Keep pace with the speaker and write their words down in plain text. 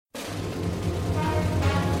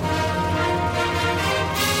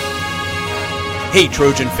Hey,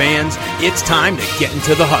 Trojan fans, it's time to get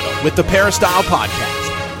into the huddle with the Peristyle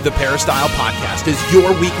Podcast. The Peristyle Podcast is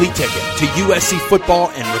your weekly ticket to USC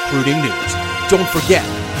football and recruiting news. Don't forget,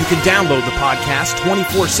 you can download the podcast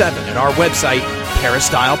 24/7 at our website,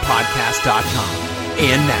 peristylepodcast.com.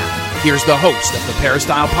 And now, here's the host of the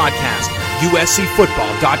Peristyle Podcast,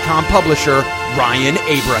 USCFootball.com publisher, Ryan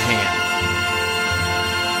Abraham.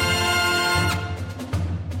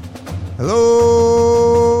 Hello,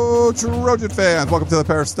 Trojan fans. Welcome to the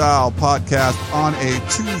Peristyle Podcast on a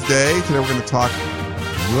Tuesday. Today we're going to talk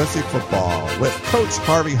USC football with Coach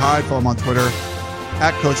Harvey Hyde. Follow him on Twitter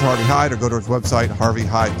at Coach Harvey Hyde or go to his website,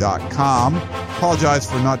 harveyhyde.com. Apologize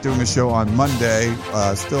for not doing a show on Monday.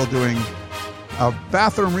 Still doing a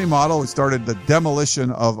bathroom remodel. We started the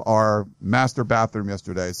demolition of our master bathroom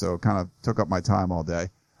yesterday, so it kind of took up my time all day.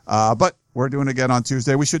 But we're doing it again on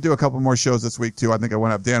Tuesday. We should do a couple more shows this week, too. I think I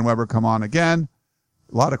want to have Dan Weber come on again.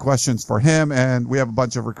 A lot of questions for him, and we have a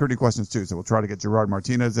bunch of recruiting questions, too. So we'll try to get Gerard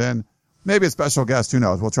Martinez in. Maybe a special guest. Who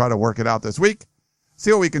knows? We'll try to work it out this week.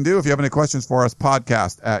 See what we can do. If you have any questions for us,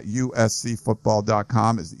 podcast at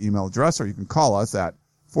uscfootball.com is the email address, or you can call us at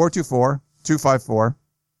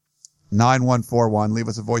 424-254-9141. Leave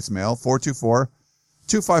us a voicemail,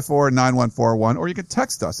 424-254-9141, or you can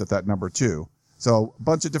text us at that number, too. So a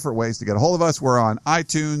bunch of different ways to get a hold of us. We're on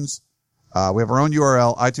iTunes. We have our own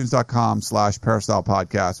URL, itunes.com/Peristyle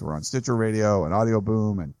Podcast. We're on Stitcher Radio and Audio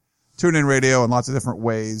Boom and TuneIn Radio and lots of different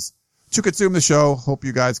ways to consume the show. Hope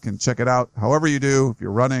you guys can check it out however you do. If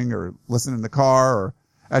you're running or listening in the car or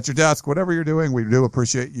at your desk, whatever you're doing, we do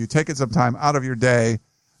appreciate you taking some time out of your day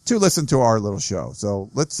to listen to our little show. So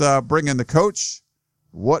let's bring in the coach.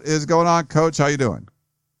 What is going on, Coach? How you doing?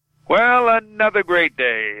 Well, another great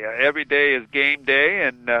day. Every day is game day,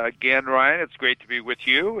 and again, Ryan, it's great to be with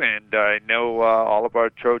you, and I know all of our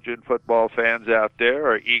Trojan football fans out there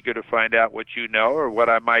are eager to find out what you know or what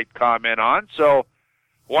I might comment on, so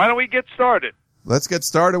why don't we get started? Let's get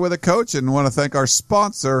started with a coach, and want to thank our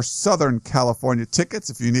sponsor, Southern California Tickets.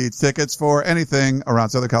 If you need tickets for anything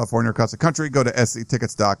around Southern California or across the country, go to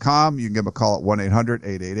sctickets.com. You can give them a call at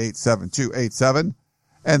 1-800-888-7287,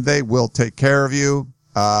 and they will take care of you.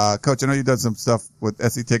 Coach, I know you've done some stuff with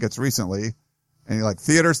SC Tickets recently. Any like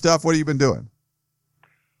theater stuff? What have you been doing?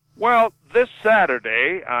 Well, this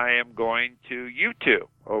Saturday I am going to U2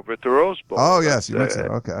 over at the Rose Bowl. Oh, yes, you mentioned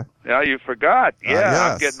it. Okay. Yeah, you forgot. Yeah,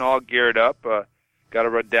 yes. I'm getting all geared up. Got to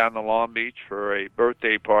run down to Long Beach for a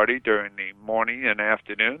birthday party during the morning and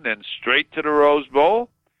afternoon, then straight to the Rose Bowl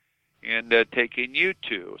and taking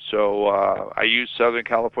U2. So I use Southern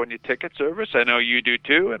California Ticket Service. I know you do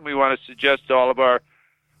too, and we want to suggest to all of our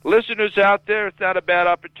listeners out there, it's not a bad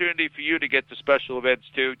opportunity for you to get to special events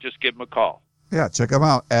too. Just give them a call. Yeah, check them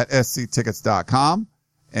out at sctickets.com.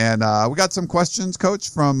 And we got some questions, Coach,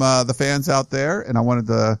 from the fans out there, and I wanted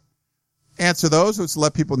to answer those, just to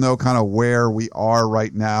let people know kind of where we are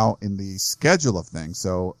right now in the schedule of things.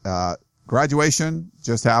 So graduation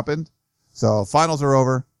just happened. So finals are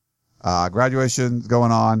over. Graduation's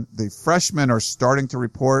going on. The freshmen are starting to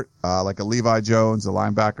report, like a Levi Jones, a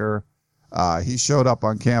linebacker. He showed up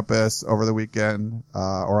on campus over the weekend,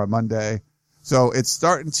 or on Monday. So it's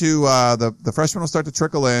starting to, the freshmen will start to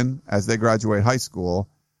trickle in as they graduate high school,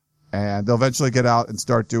 and they'll eventually get out and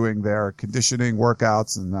start doing their conditioning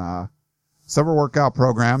workouts and, summer workout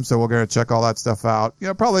program. So we're going to check all that stuff out. You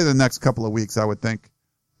know, probably the next couple of weeks, I would think,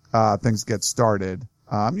 things get started.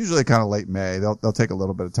 Usually kind of late May. They'll take a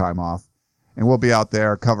little bit of time off, and we'll be out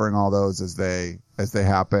there covering all those as they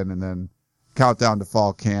happen, and then countdown to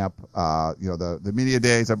fall camp. The media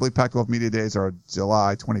days, I believe Pac-12 media days are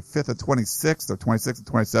July 25th and 26th or 26th and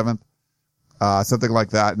 27th, something like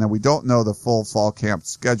that. And then we don't know the full fall camp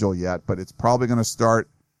schedule yet, but it's probably going to start,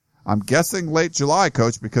 I'm guessing late July,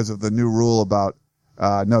 Coach, because of the new rule about,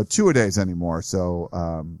 no two-a-days anymore. So,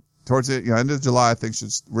 towards the end of July, I think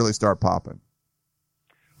should really start popping.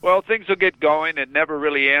 Well, things will get going. It never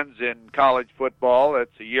really ends in college football.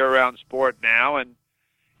 It's a year-round sport now, and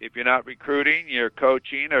if you're not recruiting, you're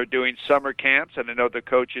coaching or doing summer camps, and I know the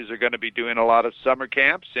coaches are going to be doing a lot of summer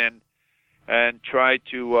camps and try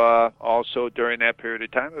to also during that period of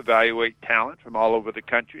time evaluate talent from all over the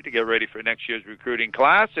country to get ready for next year's recruiting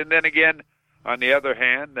class. And then again, on the other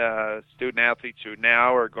hand, student athletes who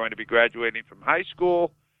now are going to be graduating from high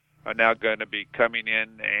school are now going to be coming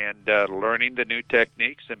in and learning the new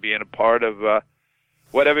techniques and being a part of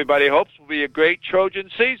what everybody hopes will be a great Trojan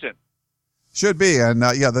season. Should be. And,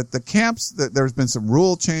 the camps, there's been some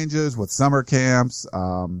rule changes with summer camps.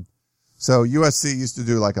 So USC used to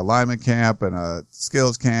do like a lineman camp and a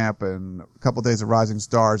skills camp and a couple of days of Rising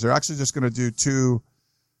Stars. They're actually just going to do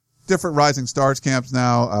different Rising Stars camps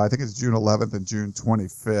now. I think it's June 11th and June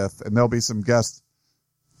 25th, and there'll be some guest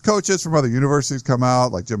coaches from other universities come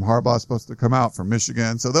out, like Jim Harbaugh is supposed to come out from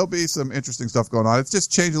Michigan. So there'll be some interesting stuff going on. It's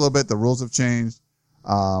just changed a little bit. The rules have changed. They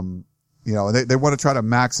want to try to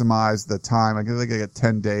maximize the time. I guess they get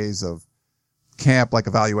 10 days of camp, like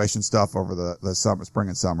evaluation stuff over the summer, spring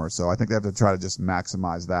and summer. So I think they have to try to just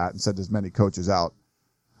maximize that and send as many coaches out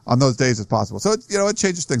on those days as possible. So it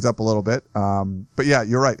changes things up a little bit. But yeah,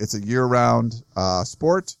 you're right. It's a year-round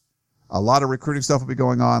sport. A lot of recruiting stuff will be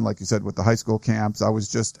going on, like you said, with the high school camps. I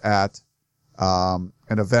was just at an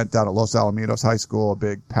event down at Los Alamitos High School, a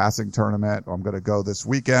big passing tournament. I'm going to go this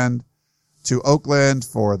weekend to Oakland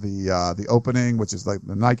for the opening, which is like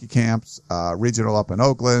the Nike camps, regional up in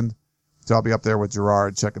Oakland. So I'll be up there with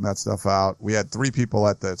Gerard checking that stuff out. We had 3 people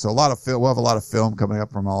at so a lot of film. We'll have a lot of film coming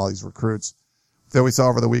up from all these recruits that we saw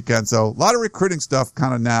over the weekend. So a lot of recruiting stuff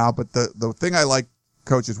kind of now, but the thing I like,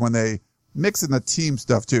 Coach, is when they mix in the team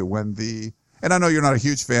stuff too. And I know you're not a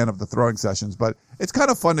huge fan of the throwing sessions, but it's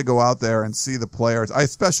kind of fun to go out there and see the players. I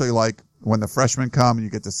especially like when the freshmen come and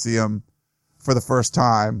you get to see them for the first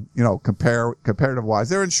time, comparative wise.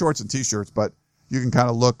 They're in shorts and t-shirts, but you can kind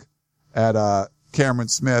of look at, Cameron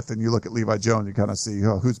Smith and you look at Levi Jones, you kind of see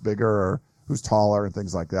who's bigger or who's taller and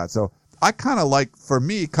things like that. So I kind of like, for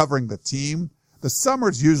me, covering the team. The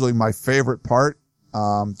summer's usually my favorite part,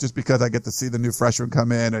 just because I get to see the new freshmen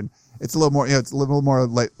come in and it's a little more, it's a little more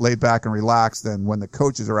laid back and relaxed than when the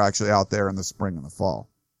coaches are actually out there in the spring and the fall.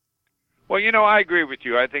 Well, I agree with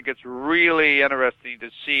you. I think it's really interesting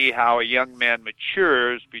to see how a young man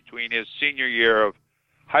matures between his senior year of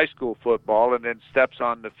high school football and then steps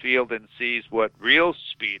on the field and sees what real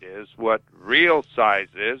speed is, what real size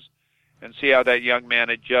is, and see how that young man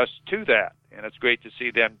adjusts to that. And it's great to see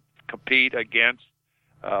them compete against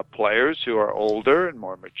players who are older and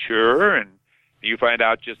more mature, and you find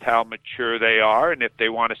out just how mature they are and if they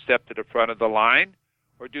want to step to the front of the line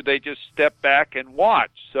or do they just step back and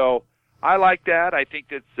watch. So I like that. I think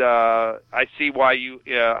that's I see why you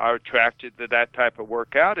are attracted to that type of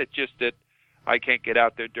workout. It's just that I can't get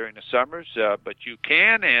out there during the summers, but you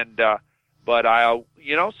can. And but I'll,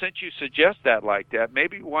 since you suggest that like that,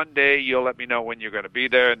 maybe one day you'll let me know when you're going to be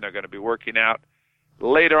there and they're going to be working out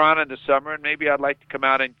later on in the summer, and maybe I'd like to come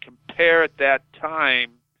out and compare at that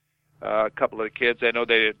time a couple of the kids. I know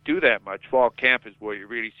they didn't do that much. Fall camp is where you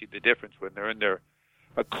really see the difference when they're in their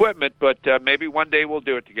equipment, but maybe one day we'll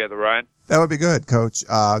do it together, Ryan. That would be good, Coach.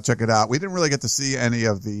 Check it out. We didn't really get to see any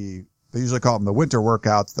of they usually call them the winter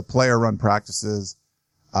workouts, the player run practices.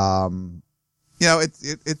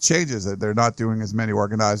 It changes. They're not doing as many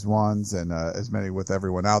organized ones and as many with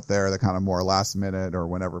everyone out there. They're kind of more last minute or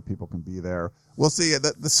whenever people can be there. We'll see.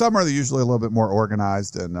 The summer, they're usually a little bit more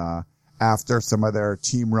organized and after some of their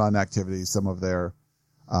team run activities, some of their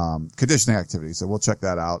conditioning activities. So we'll check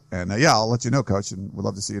that out. And I'll let you know, Coach, and we'd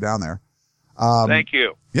love to see you down there. Thank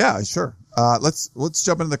you. Yeah, sure. Let's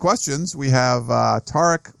jump into the questions. We have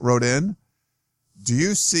Tarek wrote in. Do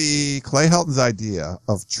you see Clay Helton's idea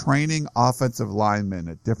of training offensive linemen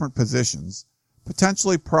at different positions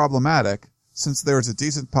potentially problematic, since there is a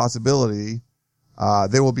decent possibility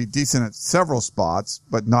they will be decent at several spots,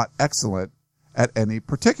 but not excellent at any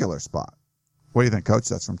particular spot? What do you think, Coach?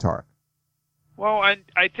 That's from Tarek. Well,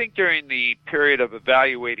 I think during the period of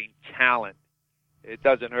evaluating talent, it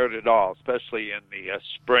doesn't hurt at all, especially in the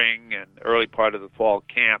spring and early part of the fall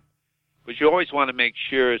camp. But you always want to make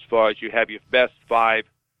sure, as far as you have your best 5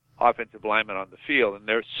 offensive linemen on the field, and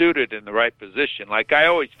they're suited in the right position. Like I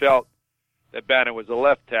always felt that Banner was a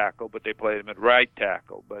left tackle, but they played him at right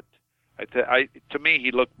tackle. But to me,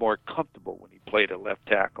 he looked more comfortable when he played at left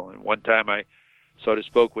tackle. And one time I sort of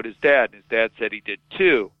spoke with his dad, and his dad said he did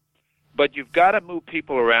too. But you've got to move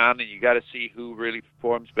people around, and you've got to see who really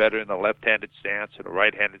performs better in the left-handed stance or the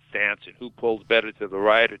right-handed stance, and who pulls better to the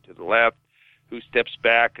right or to the left, who steps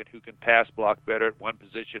back and who can pass block better at one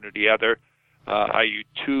position or the other. Are you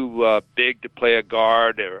too big to play a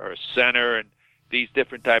guard or a center, and these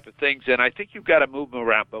different type of things? And I think you've got to move them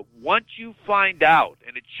around. But once you find out,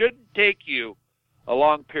 and it shouldn't take you a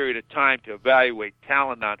long period of time to evaluate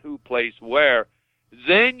talent on who plays where,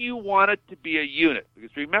 then you want it to be a unit.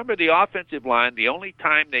 Because remember, the offensive line, the only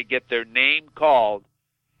time they get their name called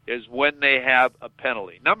is when they have a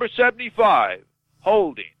penalty. Number 75,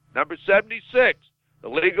 holding. Number 76, the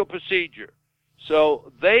legal procedure.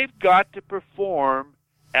 So they've got to perform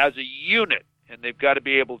as a unit, and they've got to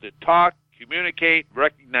be able to talk, communicate,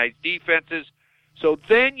 recognize defenses. So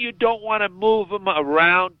then you don't want to move them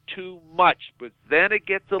around too much, but then it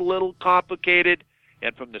gets a little complicated.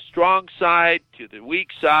 And from the strong side to the weak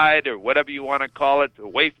side, or whatever you want to call it,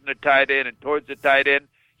 away from the tight end and towards the tight end,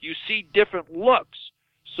 you see different looks.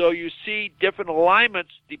 So you see different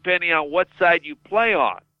alignments depending on what side you play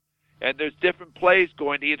on. And there's different plays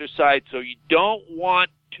going to either side. So you don't want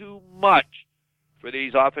too much for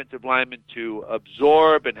these offensive linemen to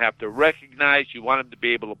absorb and have to recognize. You want them to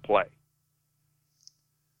be able to play.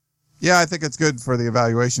 Yeah, I think it's good for the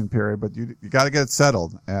evaluation period, but you got to get it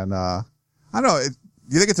settled. And I don't know.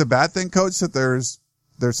 Do you think it's a bad thing, Coach, that there's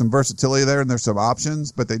some versatility there and there's some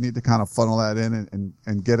options, but they need to kind of funnel that in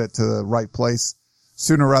and get it to the right place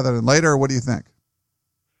sooner rather than later? Or what do you think?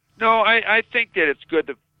 No, I think that it's good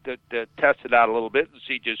to test it out a little bit and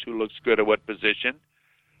see just who looks good at what position.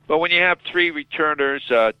 But when you have three returners,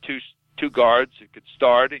 two guards that could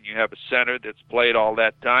start, and you have a center that's played all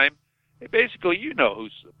that time, basically you know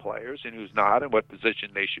who's the players and who's not and what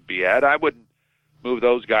position they should be at. I wouldn't move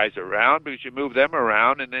those guys around, because you move them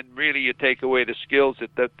around and then really you take away the skills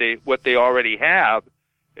what they already have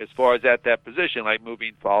as far as at that position, like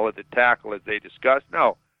moving forward the tackle as they discussed.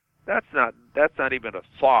 No, that's not even a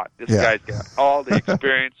thought. This guy's got all the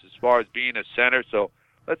experience as far as being a center, so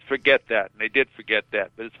let's forget that. And they did forget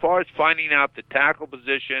that. But as far as finding out the tackle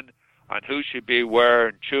position on who should be where,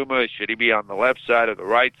 and Chuma, should he be on the left side or the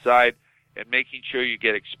right side, and making sure you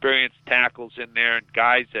get experienced tackles in there and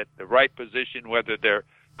guys at the right position, whether they're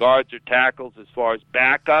guards or tackles as far as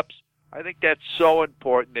backups, I think that's so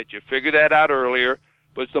important that you figure that out earlier.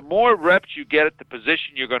 But the more reps you get at the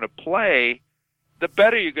position you're going to play, the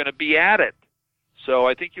better you're going to be at it. So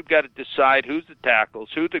I think you've got to decide who's the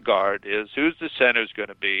tackles, who the guard is, who's the center is going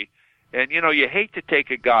to be. And, you hate to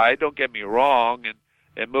take a guy, don't get me wrong,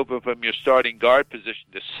 and move him from your starting guard position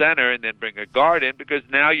to center and then bring a guard in, because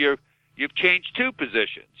now you've changed two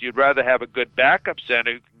positions. You'd rather have a good backup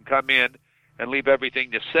center who can come in and leave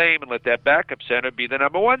everything the same and let that backup center be the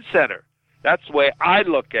number one center. That's the way I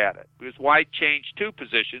look at it, because why change two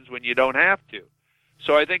positions when you don't have to?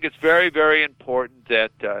 So I think it's very, very important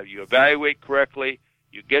that you evaluate correctly,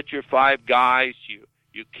 you get your five guys,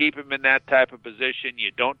 you keep them in that type of position,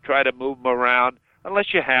 you don't try to move them around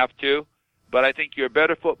unless you have to. But I think you're a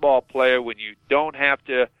better football player when you don't have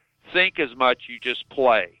to think as much, you just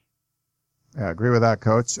play. Yeah, I agree with that,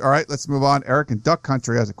 Coach. All right, let's move on. Eric in Duck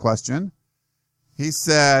Country has a question. He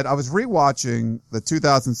said, I was rewatching the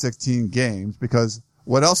 2016 games because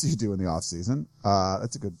what else do you do in the offseason?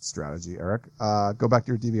 That's a good strategy, Eric. Go back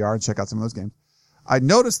to your DVR and check out some of those games. I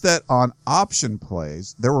noticed that on option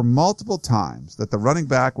plays, there were multiple times that the running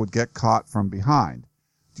back would get caught from behind.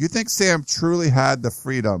 Do you think Sam truly had the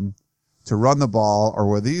freedom to run the ball, or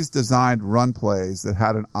were these designed run plays that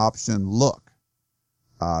had an option look?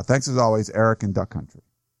 Thanks as always, Eric in Duck Country.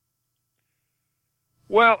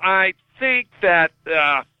 Well, I think that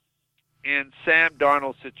in Sam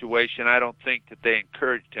Darnold's situation, I don't think that they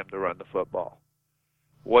encouraged him to run the football.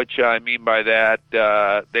 Which I mean by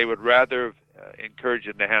that, they would rather encourage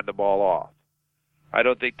him to hand the ball off. I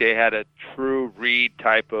don't think they had a true read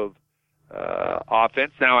type of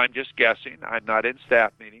offense. Now, I'm just guessing. I'm not in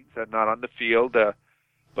staff meetings. I'm not on the field.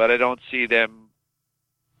 But I don't see them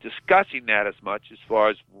discussing that as much as far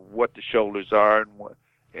as what the shoulders are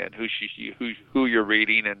and who you're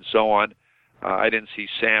reading and so on. I didn't see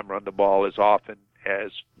Sam run the ball as often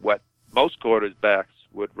as what most quarterbacks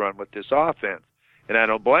would run with this offense, and I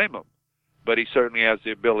don't blame him. But he certainly has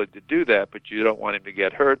the ability to do that, but you don't want him to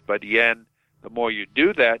get hurt. By the end, the more you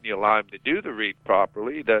do that and you allow him to do the read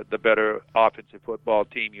properly, the better offensive football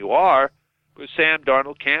team you are. Because Sam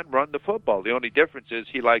Darnold can run the football. The only difference is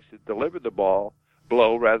he likes to deliver the blow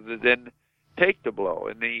rather than take the blow.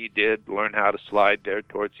 And he did learn how to slide there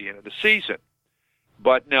towards the end of the season.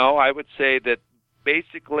 But no, I would say that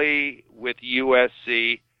basically with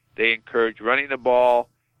USC, they encourage running the ball.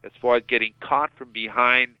 As far as getting caught from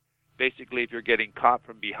behind, basically if you're getting caught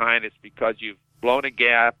from behind, it's because you've blown a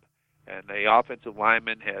gap and the offensive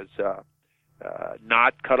lineman has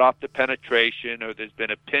not cut off the penetration, or there's been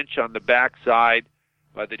a pinch on the backside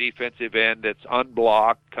by the defensive end that's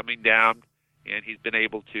unblocked coming down, and he's been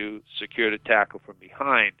able to secure the tackle from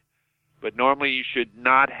behind. But normally you should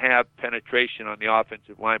not have penetration on the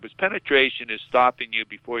offensive line, because penetration is stopping you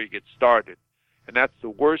before you get started. And that's the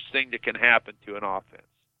worst thing that can happen to an offense.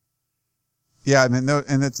 Yeah, I mean, no,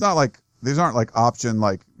 and it's not like, these aren't like option,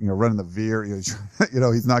 like, running the veer,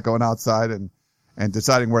 he's not going outside and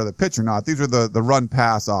deciding where to pitch or not. These are the run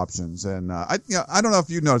pass options. And, I don't know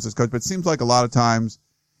if you noticed this, Coach, but it seems like a lot of times,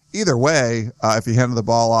 either way, if he handed the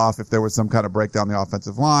ball off, if there was some kind of breakdown in the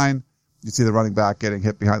offensive line, you see the running back getting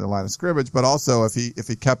hit behind the line of scrimmage. But also if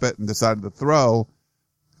he kept it and decided to throw,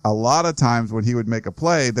 a lot of times when he would make a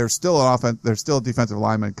play, there's still a defensive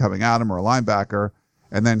lineman coming at him or a linebacker,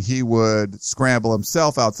 and then he would scramble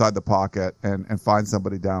himself outside the pocket and find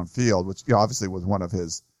somebody downfield, which obviously was one of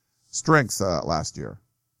his strengths last year.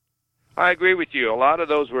 I agree with you. A lot of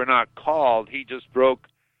those were not called. He just broke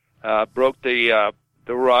the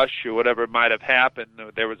rush or whatever might have happened.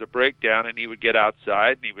 There was a breakdown, and he would get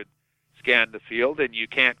outside and he would scan the field. And you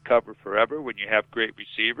can't cover forever when you have great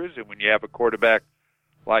receivers, and when you have a quarterback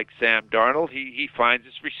like Sam Darnold, he finds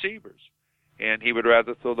his receivers, and he would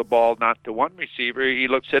rather throw the ball not to one receiver. He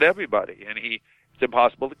looks at everybody, and it's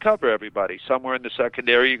impossible to cover everybody. Somewhere in the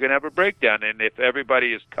secondary, you're going to have a breakdown, and if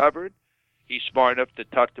everybody is covered, he's smart enough to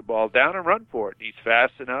tuck the ball down and run for it. And he's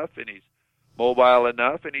fast enough, and he's mobile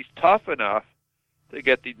enough, and he's tough enough to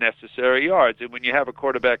get the necessary yards. And when you have a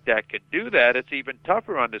quarterback that can do that, it's even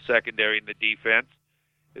tougher on the secondary and the defense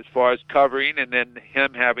as far as covering, and then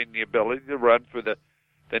him having the ability to run for the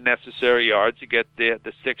necessary yards to get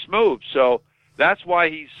the six moves. So that's why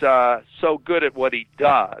he's so good at what he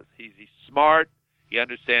does. He's smart. He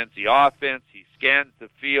understands the offense. He scans the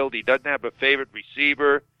field. He doesn't have a favorite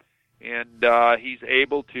receiver. And he's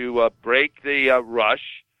able to break the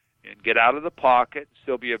rush and get out of the pocket and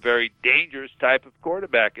still be a very dangerous type of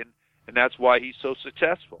quarterback. And that's why he's so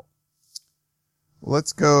successful.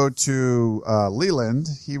 Let's go to Leland.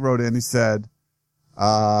 He wrote in, he said,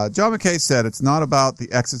 John McKay said it's not about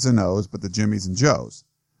the X's and O's, but the Jimmies and Joes.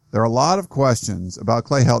 There are a lot of questions about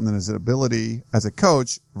Clay Helton and his ability as a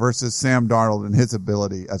coach versus Sam Darnold and his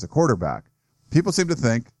ability as a quarterback. People seem to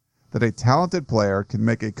think that a talented player can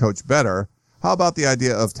make a coach better. How about the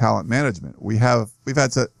idea of talent management? We've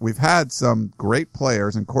had some great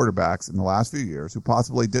players and quarterbacks in the last few years who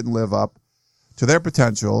possibly didn't live up to their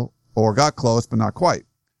potential or got close but not quite.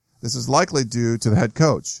 This is likely due to the head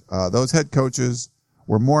coach. Those head coaches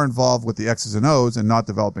were more involved with the X's and O's and not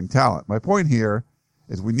developing talent. My point here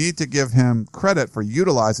is we need to give him credit for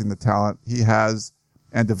utilizing the talent he has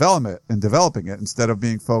and developing it instead of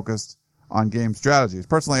being focused on game strategies.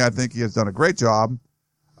 Personally, I think he has done a great job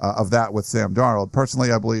of that with Sam Darnold.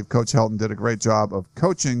 Personally, I believe Coach Helton did a great job of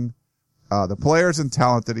coaching the players and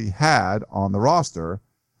talent that he had on the roster.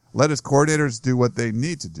 Let his coordinators do what they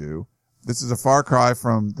need to do. This is a far cry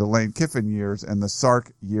from the Lane Kiffin years and the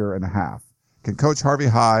Sark year and a half. Can Coach Harvey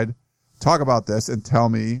Hyde talk about this and tell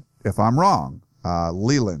me if I'm wrong?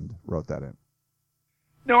 Leland wrote that in.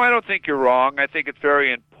 No, I don't think you're wrong. I think it's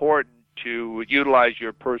very important to utilize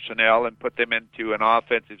your personnel and put them into an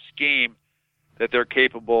offensive scheme that they're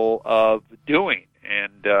capable of doing.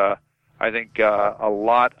 And I think a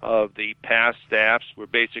lot of the past staffs were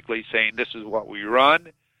basically saying, this is what we run,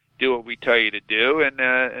 do what we tell you to do, and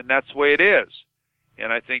that's the way it is.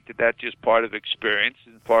 And I think that that's just part of experience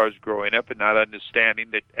as far as growing up and not understanding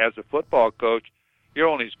that as a football coach, you're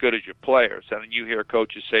only as good as your players. I mean, you hear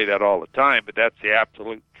coaches say that all the time, but that's the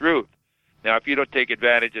absolute truth. Now, if you don't take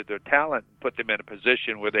advantage of their talent and put them in a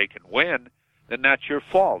position where they can win, then that's your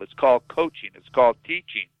fault. It's called coaching. It's called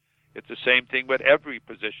teaching. It's the same thing with every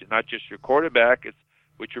position, not just your quarterback. It's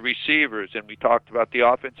with your receivers. And we talked about the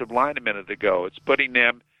offensive line a minute ago. It's putting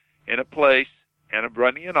them in a place and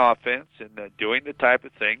running an offense and doing the type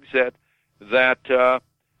of things that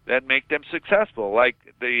make them successful, like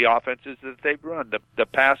the offenses that they've run. The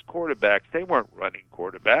past quarterbacks, they weren't running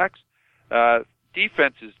quarterbacks.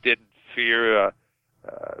 Defenses didn't fear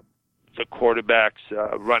the quarterbacks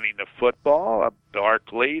running the football.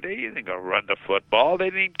 Barkley, they didn't go run the football. They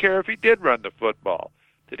didn't even care if he did run the football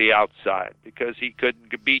to the outside because he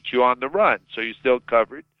couldn't beat you on the run. So you still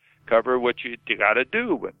cover what you got to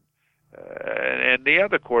do, and the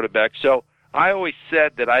other quarterback. So I always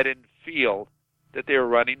said that I didn't feel that they were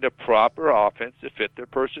running the proper offense to fit their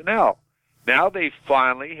personnel. Now they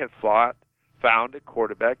finally have found a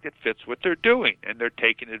quarterback that fits what they're doing, and they're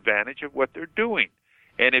taking advantage of what they're doing.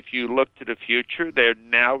 And if you look to the future, they're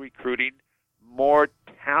now recruiting more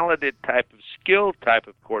talented skilled type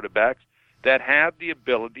of quarterbacks that have the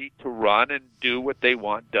ability to run and do what they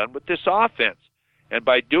want done with this offense. And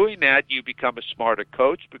by doing that, you become a smarter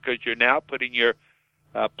coach because you're now putting your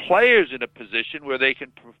players in a position where they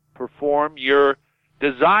can perform your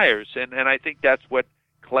desires. And I think that's what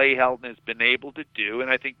Clay Helton has been able to do. And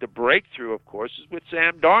I think the breakthrough, of course, is with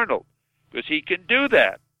Sam Darnold because he can do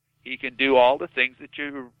that. He can do all the things that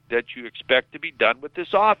you expect to be done with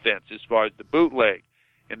this offense as far as the bootleg.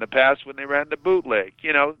 In the past, when they ran the bootleg,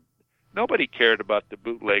 nobody cared about the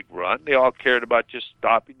bootleg run. They all cared about just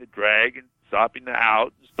stopping the drag and stopping the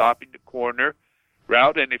out and stopping the corner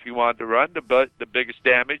route. And if you wanted to run, the biggest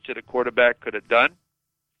damage that a quarterback could have done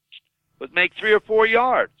was make 3 or 4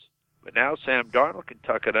 yards. But now Sam Darnold can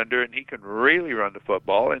tuck it under, and he can really run the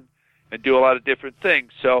football and do a lot of different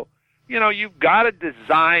things. So, you've got to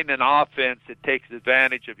design an offense that takes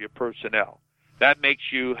advantage of your personnel. That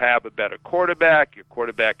makes you have a better quarterback. Your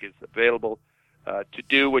quarterback is available to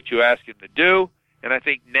do what you ask him to do. And I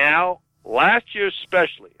think now, last year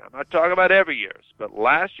especially, I'm not talking about every year, but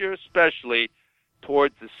last year especially,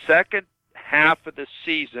 towards the second half of the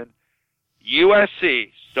season,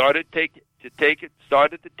 USC started to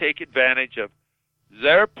take advantage of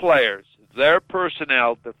their players, their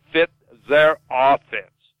personnel to fit their offense.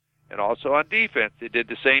 And also on defense, they did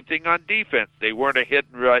the same thing on defense. They weren't a hit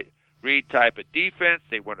and read type of defense.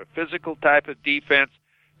 They weren't a physical type of defense.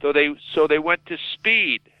 So they went to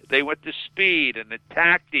speed. They went to speed and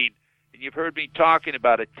attacking. And you've heard me talking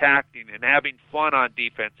about attacking and having fun on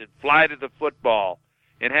defense and fly to the football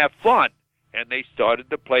and have fun. And they started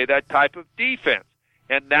to play that type of defense.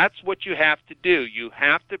 And that's what you have to do. You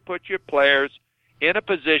have to put your players in a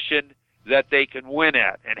position that they can win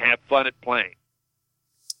at and have fun at playing.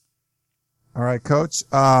 All right, Coach.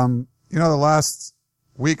 The last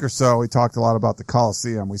week or so, we talked a lot about the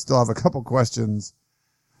Coliseum. We still have a couple questions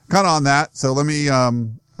kind of on that. So let me,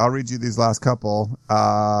 I'll read you these last couple.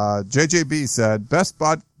 JJB said, best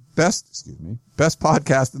podcast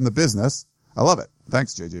in the business. I love it.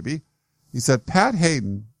 Thanks, JJB. He said, Pat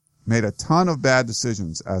Hayden made a ton of bad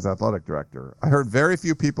decisions as athletic director. I heard very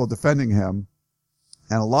few people defending him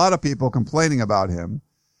and a lot of people complaining about him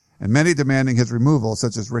and many demanding his removal,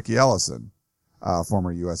 such as Ricky Ellison,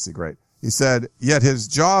 former USC great. He said, yet his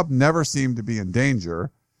job never seemed to be in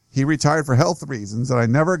danger. He retired for health reasons, and I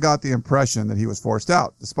never got the impression that he was forced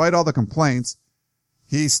out. Despite all the complaints,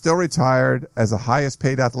 he still retired as the highest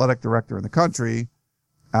paid athletic director in the country.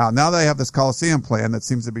 Now they have this Coliseum plan that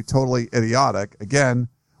seems to be totally idiotic. Again,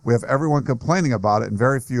 we have everyone complaining about it and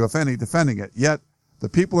very few, if any, defending it. Yet the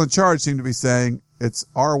people in charge seem to be saying it's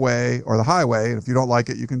our way or the highway, and if you don't like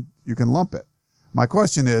it, you can lump it. My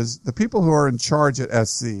question is, the people who are in charge at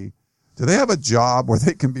SC, do they have a job where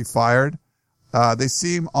they can be fired? They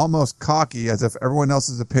seem almost cocky, as if everyone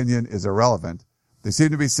else's opinion is irrelevant. They seem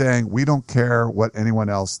to be saying, we don't care what anyone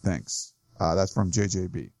else thinks. That's from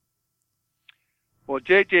JJB. Well,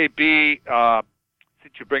 JJB,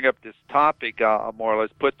 since you bring up this topic, I'll more or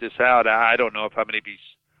less put this out. I don't know if how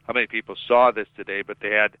many people saw this today, but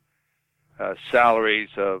they had salaries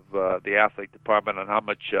of the athletic department on how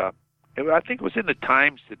much, I think it was in the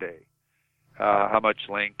Times today, how much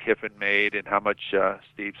Lane Kiffin made and how much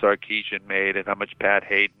Steve Sarkisian made and how much Pat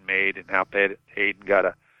Hayden made and how Pat Hayden got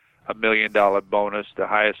a $1 million bonus, the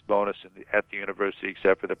highest bonus at the university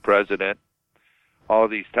except for the president. All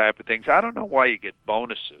of these type of things. I don't know why you get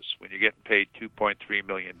bonuses when you're getting paid $2.3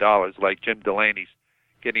 million. Like Jim Delaney's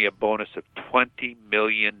getting a bonus of $20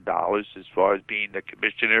 million as far as being the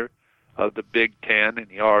commissioner of the Big Ten, and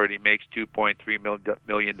he already makes $2.3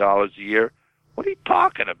 million a year. What are you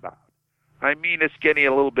talking about? I mean, it's getting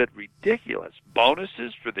a little bit ridiculous.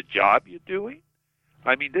 Bonuses for the job you're doing?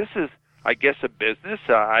 I mean, this is, I guess, a business.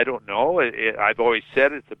 I don't know. I've always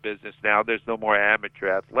said it's a business now. There's no more amateur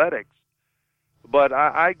athletics. But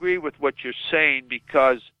I agree with what you're saying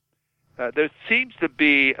because there seems to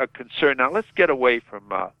be a concern. Now, let's get away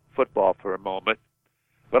from football for a moment.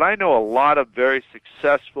 But I know a lot of very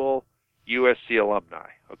successful USC alumni,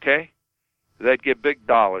 okay, that give big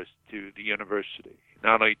dollars to the university,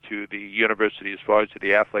 not only to the university as far as to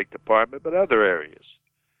the athletic department, but other areas.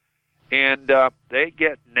 And they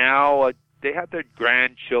get now, they have their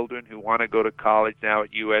grandchildren who want to go to college now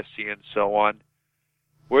at USC and so on,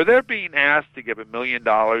 where they're being asked to give $1 million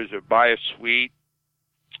or buy a suite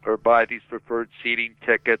or buy these preferred seating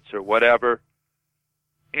tickets or whatever.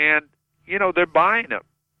 And, they're buying them.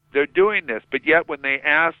 They're doing this. But yet when they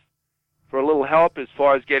ask for a little help as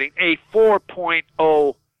far as getting a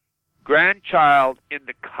 4.0 grandchild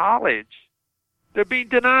into college, they're being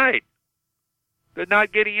denied. They're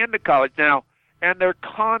not getting into college now. And their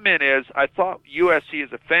comment is, I thought USC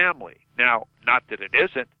is a family. Now, not that it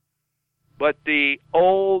isn't. But the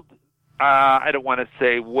old, I don't want to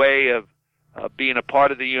say way of being a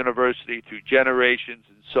part of the university through generations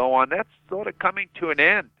and so on, that's sort of coming to an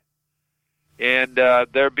end. And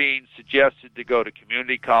they're being suggested to go to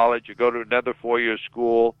community college or go to another four-year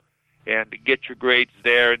school and to get your grades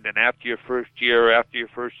there. And then after your first year or after your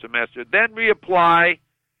first semester, then reapply,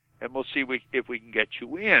 and we'll see if we can get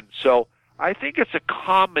you in. So I think it's a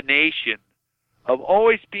combination of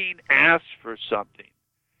always being asked for something.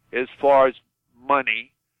 As far as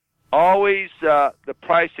money, always the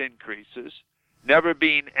price increases, never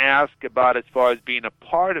being asked about as far as being a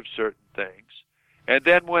part of certain things. And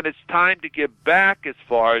then when it's time to give back as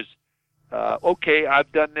far as, okay,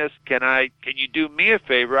 I've done this, can you do me a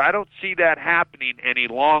favor? I don't see that happening any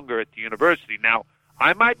longer at the university. Now,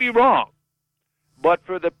 I might be wrong, but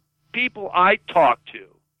for the people I talk to,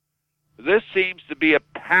 this seems to be a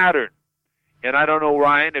pattern. And I don't know,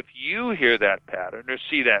 Ryan, if you hear that pattern or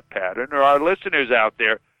see that pattern, or our listeners out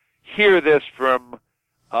there hear this from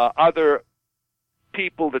other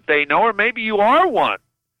people that they know, or maybe you are one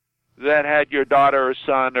that had your daughter or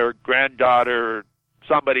son or granddaughter or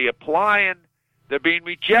somebody apply and they're being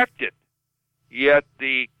rejected. Yet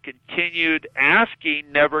the continued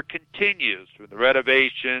asking never continues, from the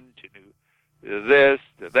renovation to this,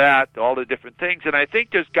 to that, to all the different things. And I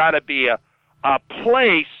think there's got to be a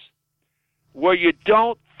place where you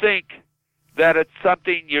don't think that it's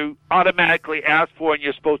something you automatically ask for and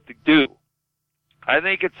you're supposed to do. I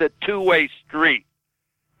think it's a two-way street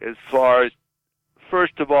as far as,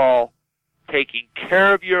 first of all, taking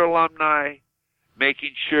care of your alumni,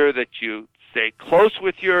 making sure that you stay close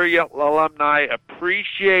with your alumni,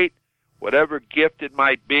 appreciate whatever gift it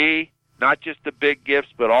might be, not just the big gifts,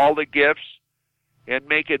 but all the gifts, and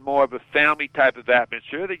make it more of a family type of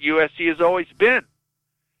atmosphere that USC has always been.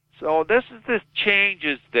 So this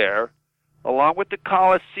changes there, along with the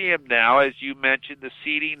Coliseum now, as you mentioned, the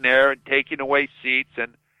seating there and taking away seats,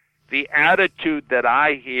 and the attitude that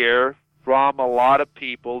I hear from a lot of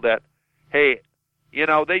people that, hey,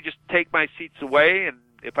 they just take my seats away, and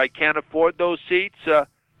if I can't afford those seats,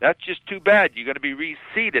 that's just too bad. You're going to be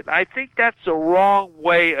reseated. I think that's the wrong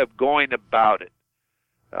way of going about it.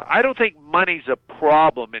 I don't think money's a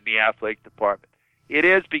problem in the athletic department. It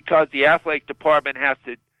is because the athletic department has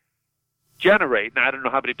to generate, and I don't know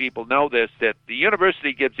how many people know this, that the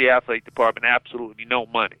university gives the athletic department absolutely no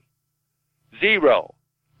money. Zero.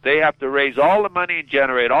 They have to raise all the money and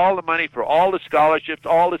generate all the money for all the scholarships,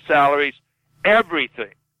 all the salaries,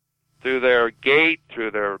 everything, through their gate, through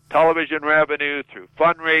their television revenue, through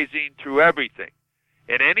fundraising, through everything.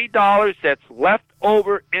 And any dollars that's left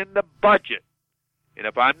over in the budget, and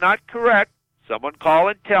if I'm not correct, someone call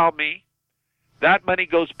and tell me, that money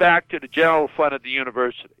goes back to the general fund of the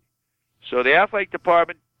university. So the athletic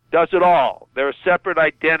department does it all. They're a separate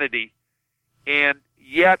identity, and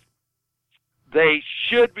yet they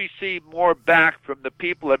should receive more back from the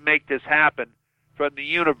people that make this happen from the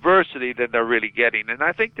university than they're really getting. And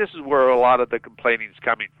I think this is where a lot of the complaining is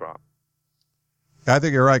coming from. I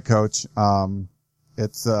think you're right, Coach.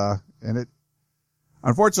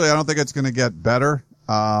 Unfortunately, I don't think it's going to get better.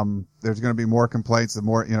 There's going to be more complaints and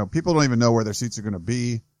more, people don't even know where their seats are going to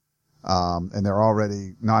be. And they're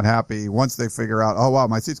already not happy. Once they figure out, oh wow,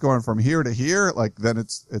 my seat's going from here to here, then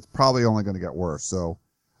it's probably only going to get worse. So,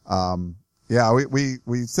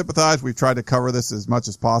 we sympathize. We've tried to cover this as much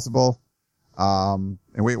as possible. And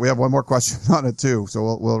we have one more question on it too.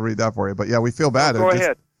 So we'll read that for you. But yeah, we feel bad. Go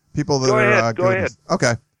ahead. People that Go ahead.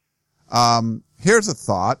 Okay. Here's a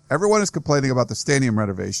thought. Everyone is complaining about the stadium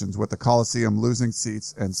renovations with the Coliseum losing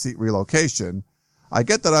seats and seat relocation. I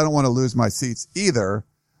get that I don't want to lose my seats either,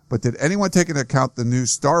 but did anyone take into account the new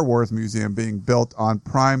Star Wars museum being built on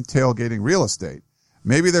prime tailgating real estate?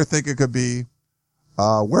 Maybe they're thinking it could be,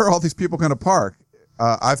 where are all these people going to park?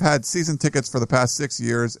 I've had season tickets for the past 6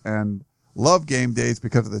 years and love game days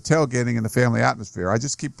because of the tailgating and the family atmosphere. I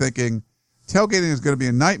just keep thinking tailgating is going to be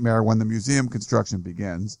a nightmare when the museum construction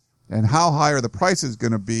begins. And how high are the prices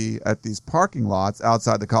going to be at these parking lots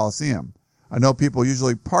outside the Coliseum? I know people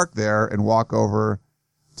usually park there and walk over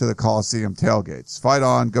to the Coliseum tailgates. Fight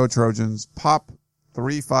on, go Trojans. Pop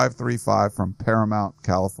 3535 from Paramount,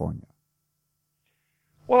 California.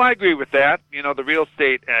 Well, I agree with that. The real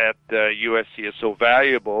estate at USC is so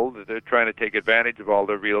valuable that they're trying to take advantage of all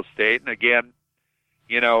their real estate. And again,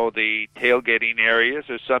 the tailgating areas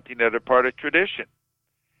are something that are part of tradition.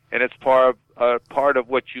 And it's part of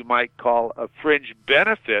what you might call a fringe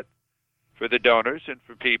benefit for the donors and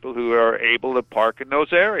for people who are able to park in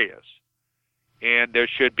those areas. And there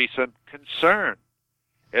should be some concern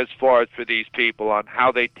as far as for these people on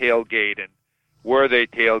how they tailgate and where they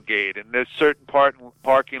tailgate. And there's certain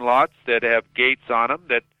parking lots that have gates on them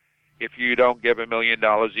that if you don't give $1 million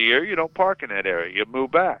a year, you don't park in that area. You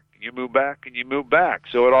move back, and you move back, and you move back.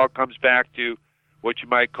 So it all comes back to what you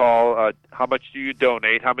might call how much do you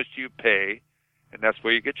donate, how much do you pay, and that's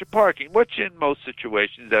where you get your parking, which in most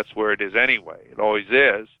situations that's where it is anyway. It always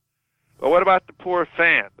is. But what about the poor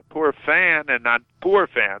fan? The poor fan, and not poor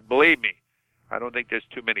fan, believe me, I don't think there's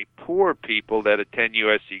too many poor people that attend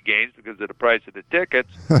USC games because of the price of the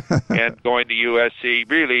tickets, and going to USC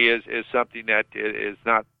really is something that is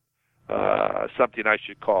not something I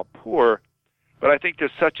should call poor. But I think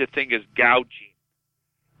there's such a thing as gouging.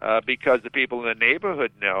 Because the people in the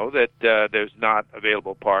neighborhood know that there's not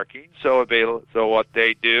available parking, so what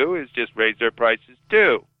they do is just raise their prices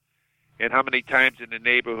too. and how many times in the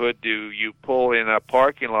neighborhood do you pull in a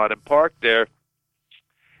parking lot and park there,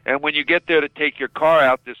 and when you get there to take your car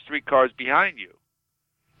out, there's 3 cars behind you,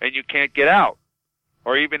 and you can't get out.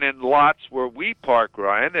 Or even in lots where we park,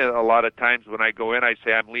 Ryan, and a lot of times when I go in, I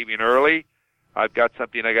say, I'm leaving early, I've got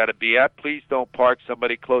something I got to be at, please don't park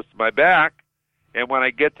somebody close to my back. And when I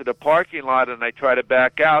get to the parking lot and I try to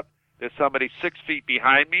back out, there's somebody 6 feet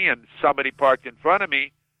behind me and somebody parked in front of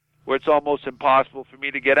me, where it's almost impossible for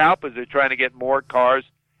me to get out because they're trying to get more cars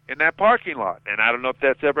in that parking lot. And I don't know if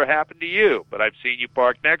that's ever happened to you, but I've seen you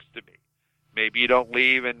park next to me. Maybe you don't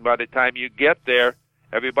leave, and by the time you get there,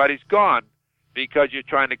 everybody's gone because you're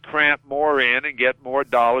trying to cramp more in and get more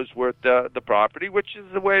dollars worth the property, which is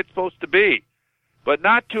the way it's supposed to be. But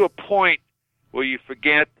not to a point where you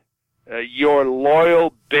forget your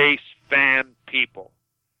loyal base fan people.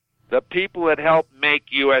 The people that help make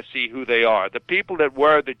USC who they are. The people that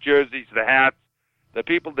wear the jerseys, the hats. The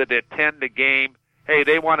people that attend the game. Hey,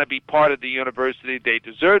 they want to be part of the university. They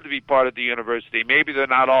deserve to be part of the university. Maybe they're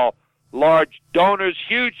not all large donors,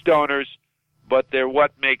 huge donors, but they're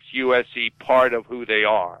what makes USC part of who they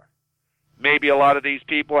are. Maybe a lot of these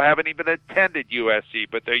people haven't even attended USC,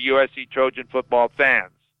 but they're USC Trojan football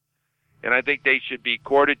fans. And I think they should be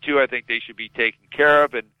courted to. I think they should be taken care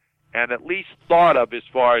of and at least thought of as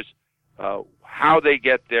far as how they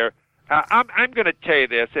get there. I'm going to tell you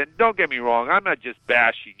this, and don't get me wrong, I'm not just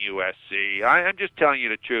bashing USC. I'm just telling you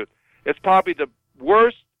the truth. It's probably the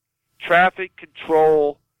worst traffic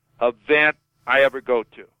control event I ever go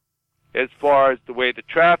to, as far as the way the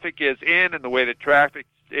traffic is in and the way the traffic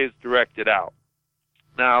is directed out.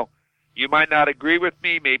 Now, you might not agree with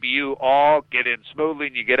me. Maybe you all get in smoothly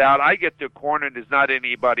and you get out. I get to a corner and there's not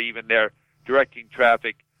anybody even there directing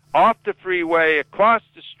traffic off the freeway, across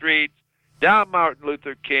the streets, down Martin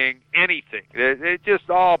Luther King, anything. It's just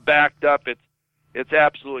all backed up. It's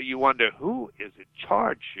absolutely, you wonder, who is in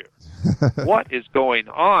charge here? What is going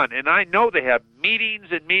on? And I know they have meetings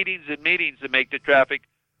and meetings and meetings to make the traffic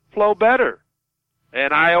flow better.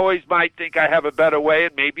 And I always might think I have a better way,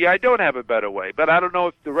 and maybe I don't have a better way. But I don't know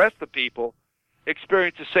if the rest of the people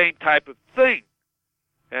experience the same type of thing.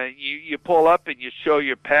 And you pull up and you show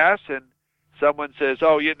your pass, and someone says,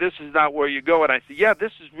 oh, yeah, this is not where you go. And I say, yeah,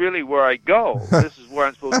 this is really where I go. This is where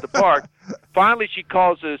I'm supposed to park. Finally, she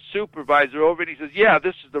calls the supervisor over, and he says, yeah,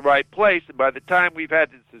 this is the right place. And by the time we've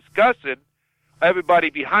had this discussion, everybody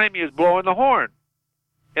behind me is blowing the horn.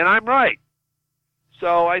 And I'm right.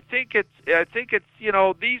 So I think it's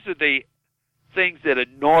these are the things that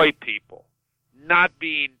annoy people, not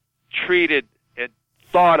being treated and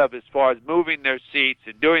thought of as far as moving their seats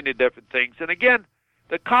and doing the different things. And again,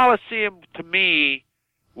 the Coliseum, to me,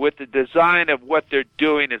 with the design of what they're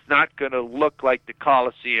doing, is not going to look like the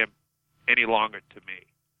Coliseum any longer to me.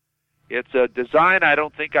 It's a design I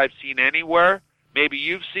don't think I've seen anywhere. Maybe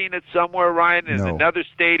you've seen it somewhere, Ryan, in another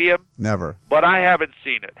stadium. Never. But I haven't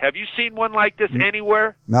seen it. Have you seen one like this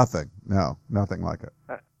anywhere? Nothing. No, nothing like it.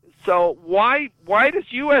 So why does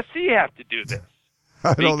USC have to do this?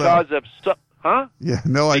 I don't know. Yeah,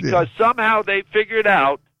 no idea. Because somehow they figured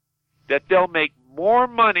out that they'll make more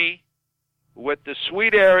money with the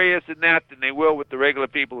suite areas and that than they will with the regular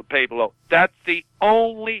people who pay below. That's the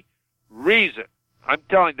only reason. I'm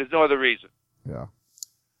telling you, there's no other reason. Yeah.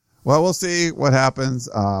 Well, we'll see what happens.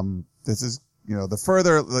 This is,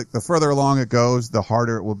 the further along it goes, the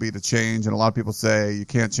harder it will be to change. And a lot of people say you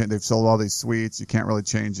can't change. They've sold all these suites. You can't really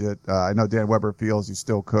change it. I know Dan Weber feels you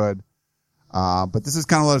still could. But this is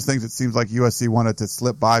kind of one of those things. It seems like USC wanted to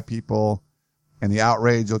slip by people, and the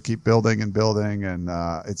outrage will keep building and building. And,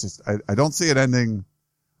 it's just, I don't see it ending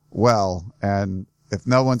well. And if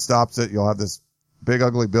no one stops it, you'll have this big,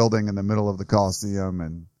 ugly building in the middle of the Coliseum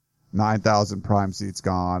and 9,000 prime seats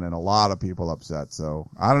gone and a lot of people upset. So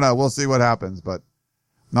I don't know. We'll see what happens, but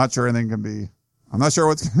I'm not sure anything can be, I'm not sure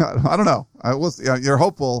I don't know. You're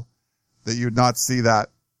hopeful that you'd not see that,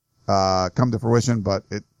 come to fruition, but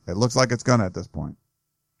it looks like it's gonna at this point.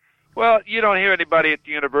 Well, you don't hear anybody at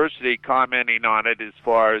the university commenting on it as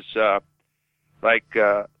far as,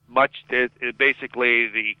 much. Basically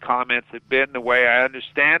the comments have been, the way I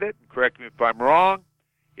understand it, and correct me if I'm wrong,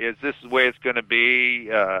 is this is the way it's going to be,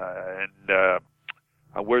 and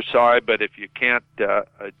we're sorry, but if you can't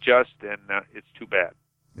adjust, then it's too bad.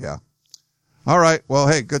 Yeah. All right. Well,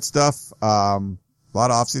 hey, good stuff. A lot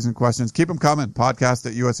of off-season questions. Keep them coming. Podcast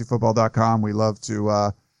at uscfootball.com. We love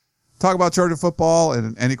to talk about Trojan football,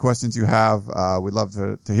 and any questions you have, we'd love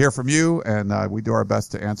to hear from you, and we do our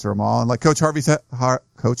best to answer them all. And like Coach Harvey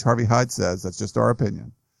Hyde says, that's just our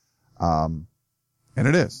opinion. And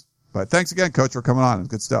it is. But thanks again, Coach, for coming on.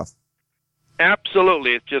 Good stuff.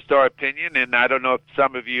 Absolutely. It's just our opinion, and I don't know if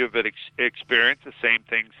some of you have experienced the same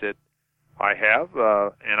things that I have,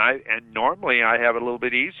 and normally I have it a little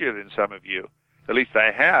bit easier than some of you. At least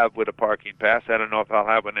I have with a parking pass. I don't know if I'll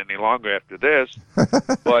have one any longer after this.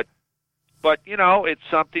 But it's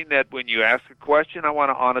something that when you ask a question, I want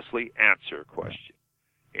to honestly answer a question.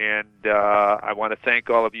 And I want to thank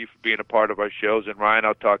all of you for being a part of our shows. And, Ryan,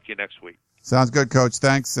 I'll talk to you next week. Sounds good, Coach.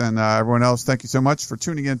 Thanks. And everyone else, thank you so much for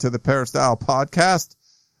tuning in to the Peristyle Podcast.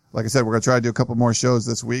 Like I said, we're going to try to do a couple more shows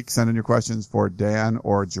this week. Send in your questions for Dan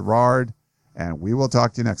or Gerard, and we will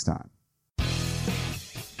talk to you next time.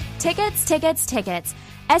 Tickets, tickets, tickets.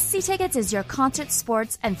 SC Tickets is your concert,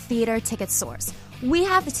 sports, and theater ticket source. We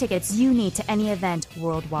have the tickets you need to any event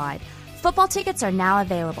worldwide. Football tickets are now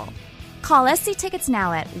available. Call SC Tickets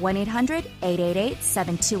now at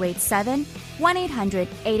 1-800-888-7287,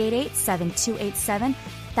 1-800-888-7287.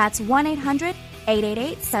 That's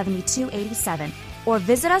 1-800-888-7287. Or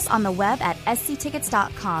visit us on the web at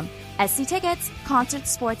sctickets.com. SC Tickets, concert,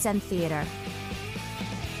 sports, and theater.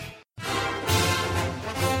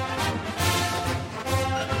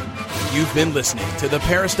 You've been listening to the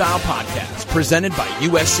Peristyle Podcast, presented by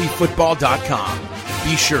USCFootball.com.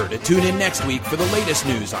 Be sure to tune in next week for the latest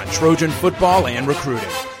news on Trojan football and recruiting.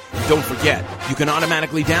 And don't forget, you can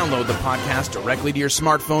automatically download the podcast directly to your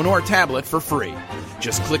smartphone or tablet for free.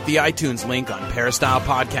 Just click the iTunes link on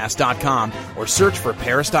peristylepodcast.com or search for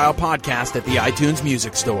Peristyle Podcast at the iTunes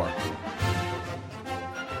Music Store.